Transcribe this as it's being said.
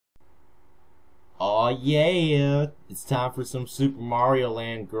yeah, it's time for some Super Mario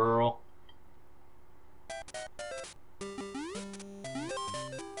Land, girl.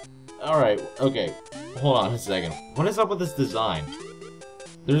 Alright, okay, hold on a second. What is up with this design?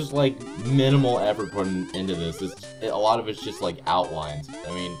 There's like minimal effort put into this. A lot of it's just like outlines.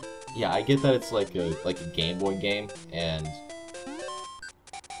 I mean, yeah, I get that it's like a Game Boy game and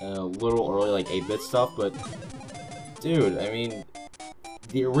a little early like 8-bit stuff, but dude, I mean,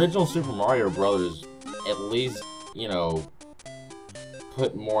 the original Super Mario Brothers at least, you know,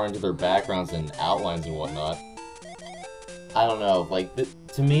 put more into their backgrounds and outlines and whatnot. I don't know, like,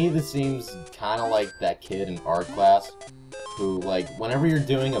 to me this seems kind of like that kid in art class who, like, whenever you're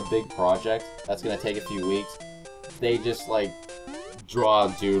doing a big project that's gonna take a few weeks, they just, like, draw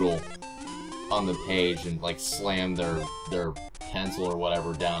a doodle on the page and, like, slam their pencil or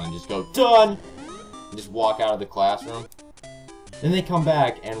whatever down and just go, done! And just walk out of the classroom. Then they come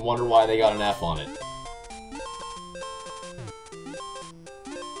back and wonder why they got an F on it.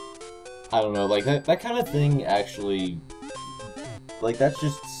 I don't know, like, that kind of thing actually, like, that's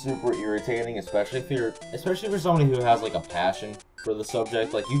just super irritating, especially for somebody who has, like, a passion for the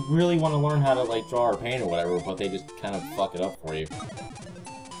subject. Like, you really want to learn how to, like, draw or paint or whatever, but they just kind of fuck it up for you.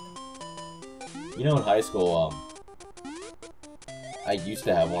 You know, in high school, I used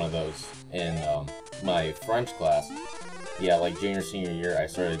to have one of those in, my French class. Yeah, like, junior, senior year, I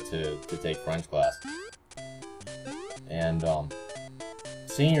started to take French class. And,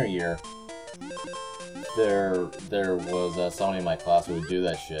 senior year, there was somebody in my class who would do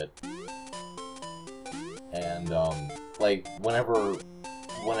that shit. And, like, whenever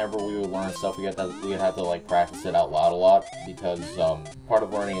we would learn stuff, we would have to, like, practice it out loud a lot, because, part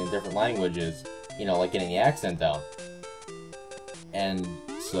of learning a different language is, you know, like, getting the accent down. And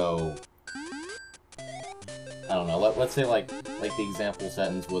so, I don't know, let's say, like, the example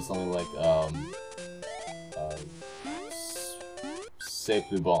sentence was something like, c'est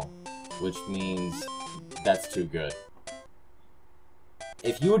plus bon, which means, that's too good.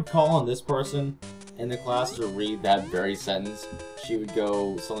 If you would call on this person in the class to read that very sentence, she would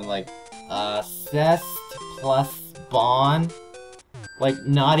go something like, c'est plus bon? Like,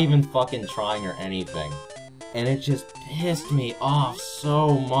 not even fucking trying or anything. And it just pissed me off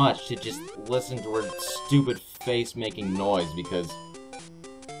so much to just listen to her stupid face making noise, because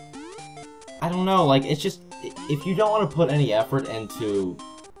I don't know, like, it's just, if you don't want to put any effort into,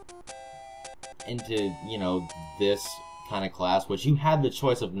 you know, this kind of class, which you had the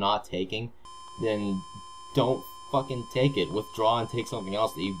choice of not taking, then don't fucking take it. Withdraw and take something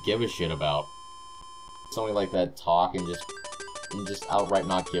else that you give a shit about. Somebody like that talk and just outright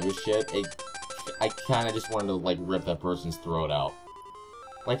not give a shit, I kind of just wanted to, like, rip that person's throat out.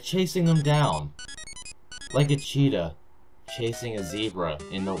 Like chasing them down. Like a cheetah chasing a zebra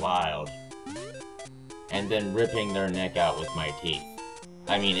in the wild. And then ripping their neck out with my teeth.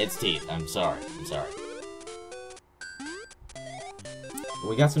 I mean, it's teeth. I'm sorry.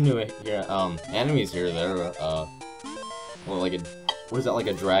 We got some new enemies here that are, well, like what is that, like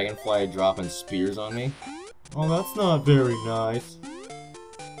a dragonfly dropping spears on me? Oh, that's not very nice.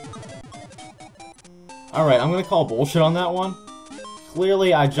 Alright, I'm gonna call bullshit on that one.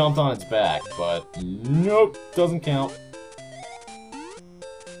 Clearly, I jumped on its back, but nope, doesn't count.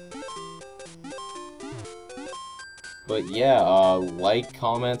 But yeah, like,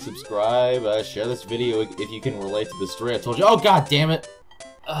 comment, subscribe, share this video if you can relate to the story I told you. Oh, god damn it!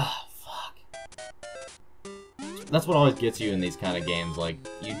 Ugh, fuck. That's what always gets you in these kind of games, like,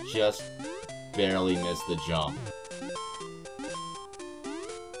 you just barely miss the jump.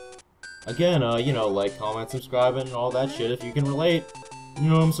 Again, you know, like, comment, subscribe, and all that shit if you can relate. You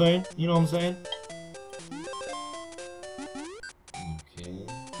know what I'm saying? You know what I'm saying? Okay.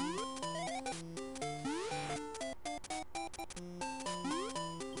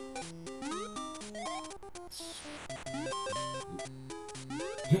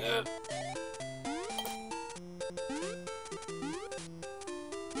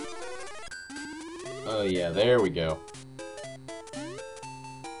 Oh yeah, there we go.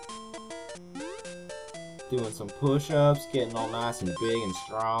 Doing some push-ups, getting all nice and big and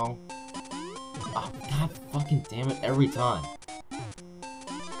strong. Oh, god fucking damn it, every time.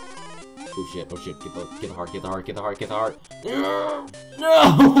 Oh shit, get the heart, get the heart, get the heart, get the heart.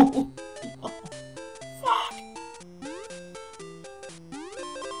 No! Fuck!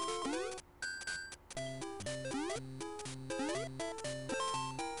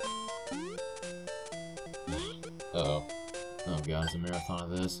 Uh-oh. Oh god, it's a marathon of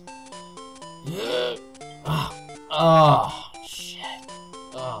this. Oh, shit.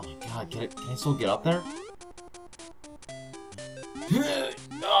 Oh my god, can I still get up there?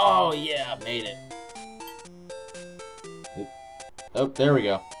 Oh yeah, made it. Oh, there we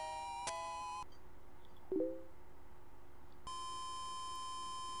go.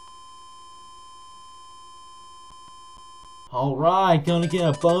 Alright, gonna get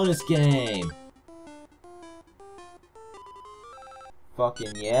a bonus game!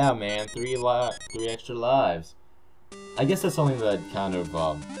 Fucking yeah, man. 3 extra lives. I guess that's something that kind of,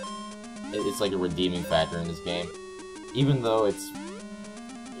 it's like a redeeming factor in this game. Even though it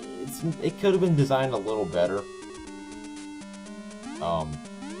could have been designed a little better.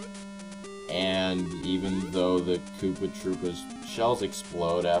 And even though the Koopa Troopa's shells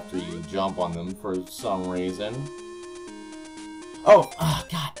explode after you jump on them for some reason. Oh,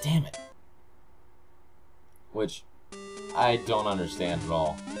 god damn it. Which I don't understand at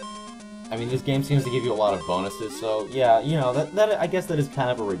all. I mean, this game seems to give you a lot of bonuses, so yeah, you know, that I guess that is kind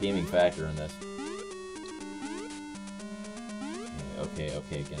of a redeeming factor in this. Okay,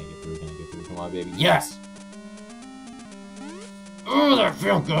 can I get through? Come on, baby. Yes! Oh, that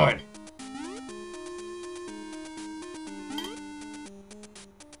feels good!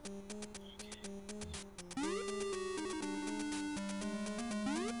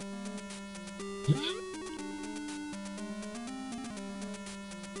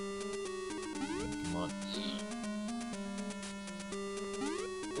 Come on.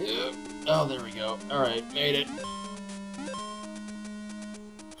 Oh, there we go. Alright, made it.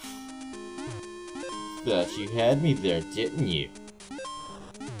 Thought you had me there, didn't you?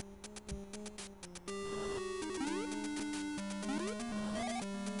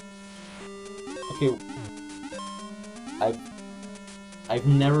 Okay. I've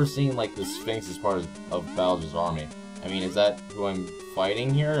never seen like the Sphinx as part of Bowser's army. I mean, is that who I'm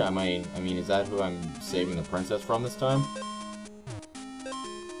fighting here? I mean, is that who I'm saving the princess from this time?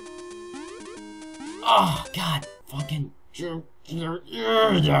 Oh, God, fucking.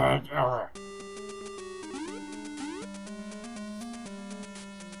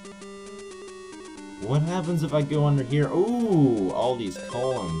 What happens if I go under here? Ooh, all these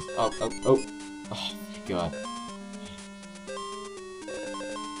columns. Oh, thank God.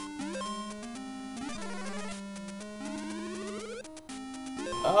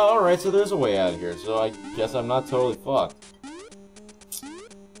 Alright, so there's a way out of here, so I guess I'm not totally fucked.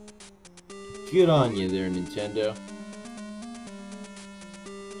 Good on you there, Nintendo.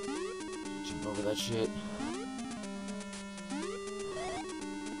 Jump over that shit.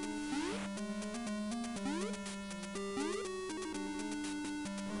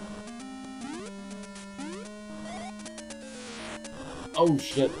 Oh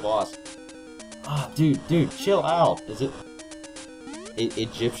shit, boss. Ah, dude, chill out. Is it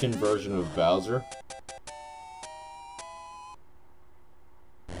Egyptian version of Bowser?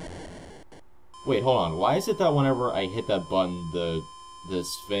 Wait, hold on. Why is it that whenever I hit that button, the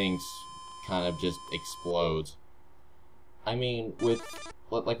Sphinx kind of just explodes? I mean, with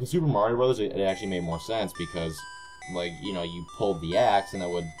Super Mario Bros., it actually made more sense because, like, you know, you pulled the axe and that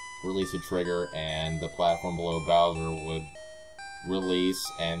would release a trigger, and the platform below Bowser would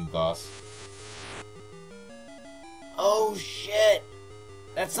release, and thus. Oh shit!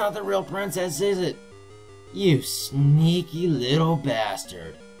 That's not the real princess, is it? You sneaky little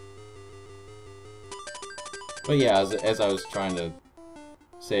bastard. But yeah, as I was trying to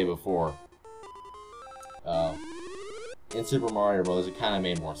say before, in Super Mario Bros. It kind of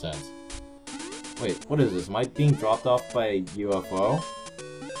made more sense. Wait, what is this? Am I being dropped off by a UFO?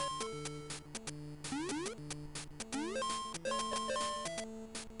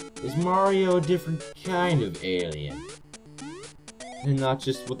 Is Mario a different kind of alien? And not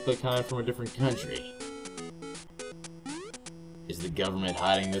just with the kind from a different country? Is the government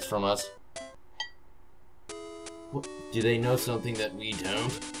hiding this from us? What, do they know something that we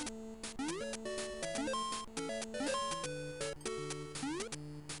don't?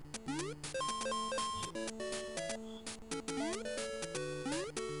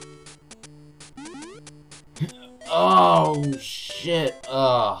 Oh, shit.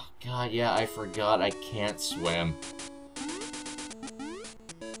 Oh, God, yeah, I forgot I can't swim.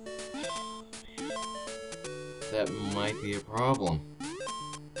 That might be a problem.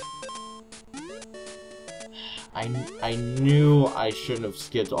 I knew I shouldn't have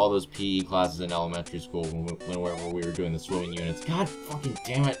skipped all those PE classes in elementary school whenever we were doing the swimming units. God fucking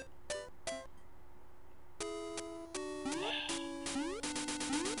damn it.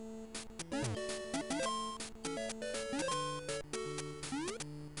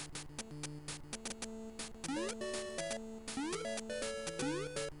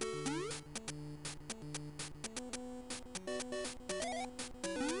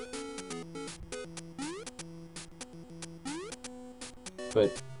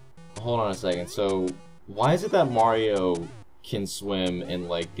 But, hold on a second, so, why is it that Mario can swim in,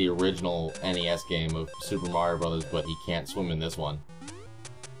 like, the original NES game of Super Mario Brothers, but he can't swim in this one.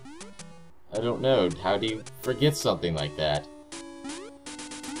 I don't know, how do you forget something like that?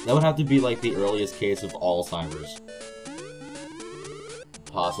 That would have to be, like, the earliest case of Alzheimer's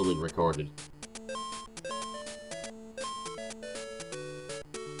possibly recorded.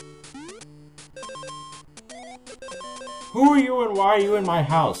 Who are you and why are you in my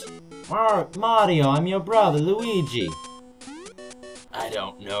house? Mario, I'm your brother, Luigi. I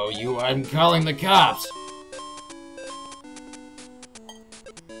don't know you, I'm calling the cops.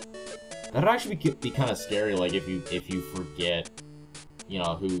 That'd actually be kind of scary, like, if you forget, you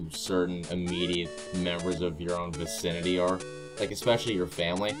know, who certain immediate members of your own vicinity are. Like, especially your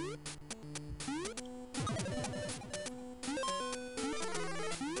family.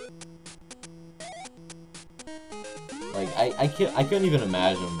 Like, I couldn't even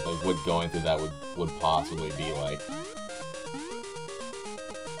imagine, like, what going through that would possibly be like.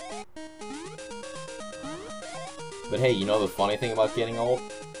 But hey, you know the funny thing about getting old?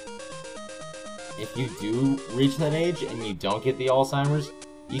 If you do reach that age and you don't get the Alzheimer's,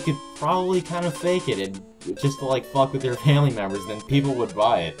 you could probably kind of fake it and just to, like, fuck with your family members, then people would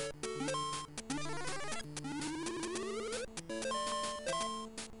buy it.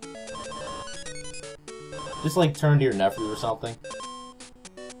 Just, like, turn to your nephew or something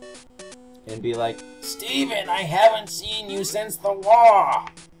and be like, Steven, I haven't seen you since the war!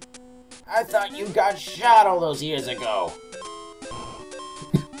 I thought you got shot all those years ago!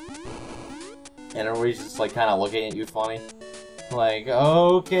 And everybody's just, like, kind of looking at you funny. Like,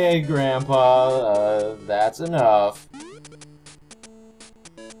 okay, Grandpa, that's enough.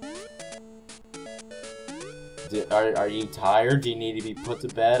 Are you tired? Do you need to be put to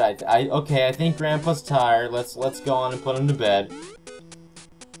bed? Okay, I think Grandpa's tired. Let's go on and put him to bed.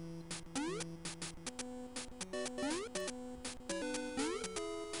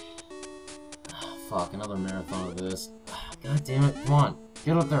 Oh, fuck, another marathon of this. God damn it, come on,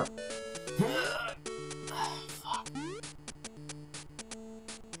 get up there. Fuck.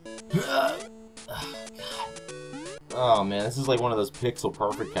 Oh man, this is like one of those pixel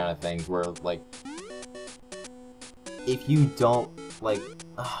perfect kind of things where, like, if you don't, like,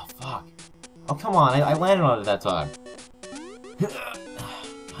 oh fuck. Oh come on, I landed on it that time.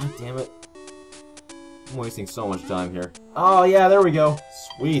 God damn it. I'm wasting so much time here. Oh yeah, there we go.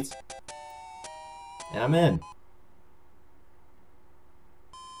 Sweet. And I'm in.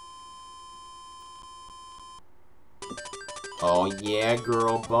 Oh yeah,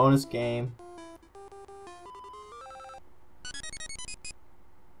 girl, bonus game.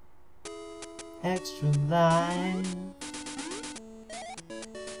 Extra life.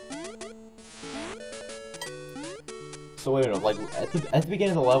 So wait a minute, like, at the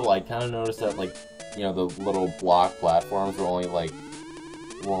beginning of the level, I kind of noticed that, like, you know, the little block platforms were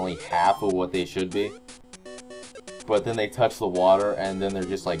only half of what they should be. But then they touch the water, and then they're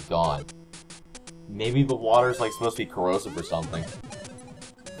just, like, gone. Maybe the water's, like, supposed to be corrosive or something.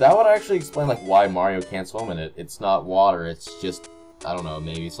 That would actually explain, like, why Mario can't swim in it. It's not water, it's just, I don't know,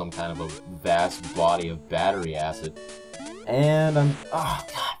 maybe some kind of a vast body of battery acid. And I'm... oh,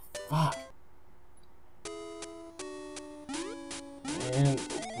 God, fuck. And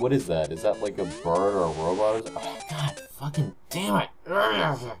what is that? Is that like a bird or a robot? Oh, God, fucking damn it!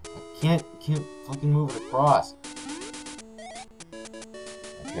 I can't fucking move it across.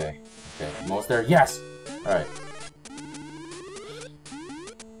 Okay, almost there. Yes! Alright.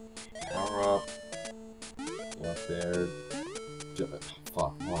 Power up. Go up there.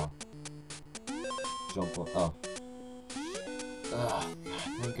 Fuck, hold on. Jump up. Oh. Oh, God,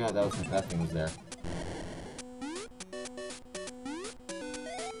 thank God that thing was there.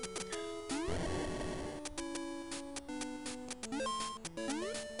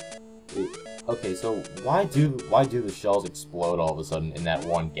 Okay, so why do the shells explode all of a sudden in that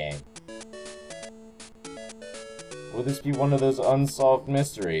one game? Will this be one of those unsolved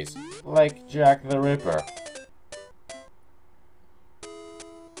mysteries, like Jack the Ripper?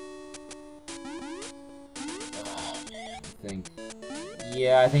 Oh, man,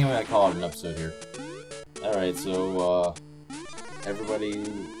 I think I'm gonna call it an episode here. Alright, so, everybody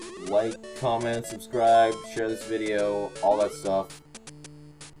like, comment, subscribe, share this video, all that stuff.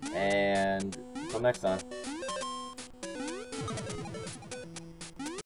 And until next time.